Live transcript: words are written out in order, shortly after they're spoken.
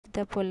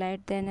the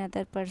polite, then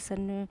other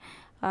person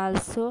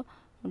also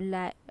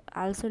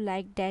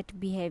like that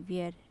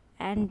behavior,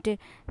 and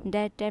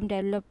that time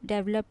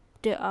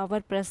developed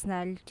our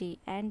personality.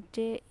 And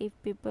if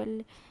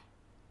people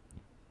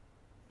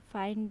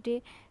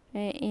find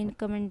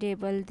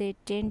incommendable, they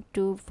tend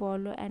to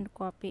follow and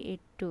copy it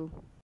too.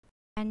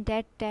 And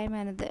that time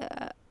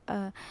another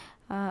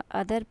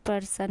other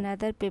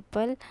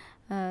people,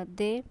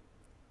 they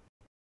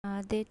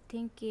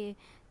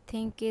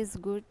think is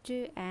good,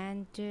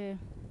 and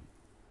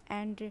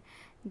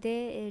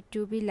they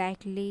to be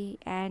likely,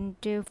 and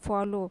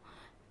follow,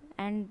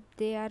 and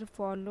they are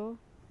follow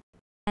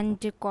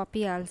and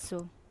copy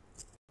also.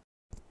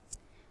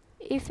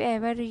 If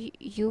ever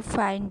you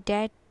find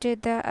that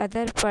the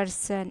other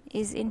person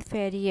is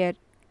inferior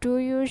to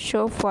you,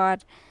 so far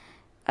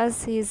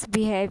as his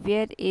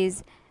behavior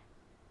is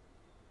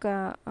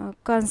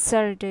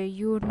concerned,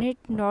 you need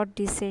not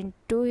descend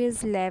to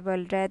his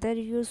level. Rather,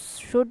 you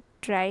should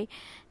try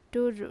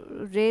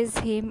to raise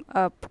him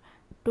up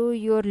to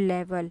your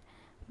level.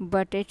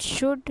 But it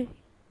should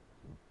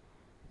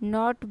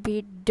not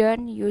be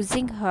done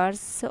using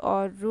harsh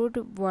or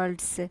rude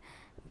words,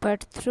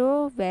 but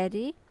through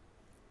very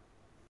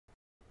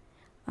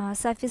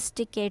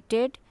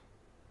sophisticated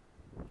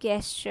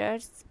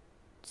gestures,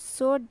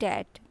 so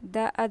that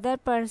the other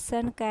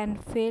person can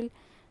feel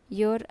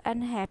your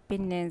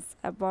unhappiness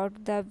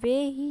about the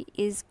way he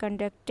is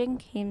conducting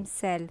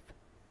himself.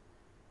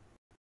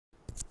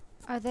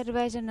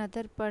 Otherwise,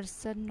 another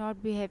person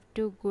not behave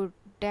too good,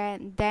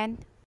 then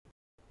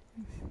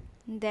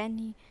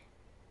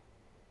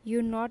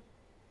you not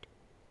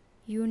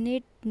you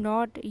need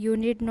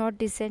not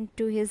descend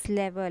to his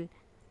level.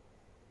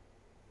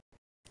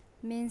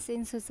 Means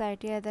in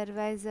society,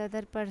 otherwise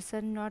other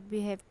person not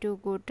behave too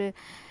good,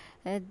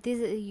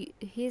 this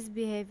his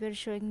behavior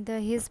showing the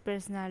his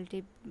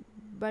personality,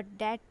 but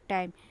that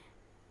time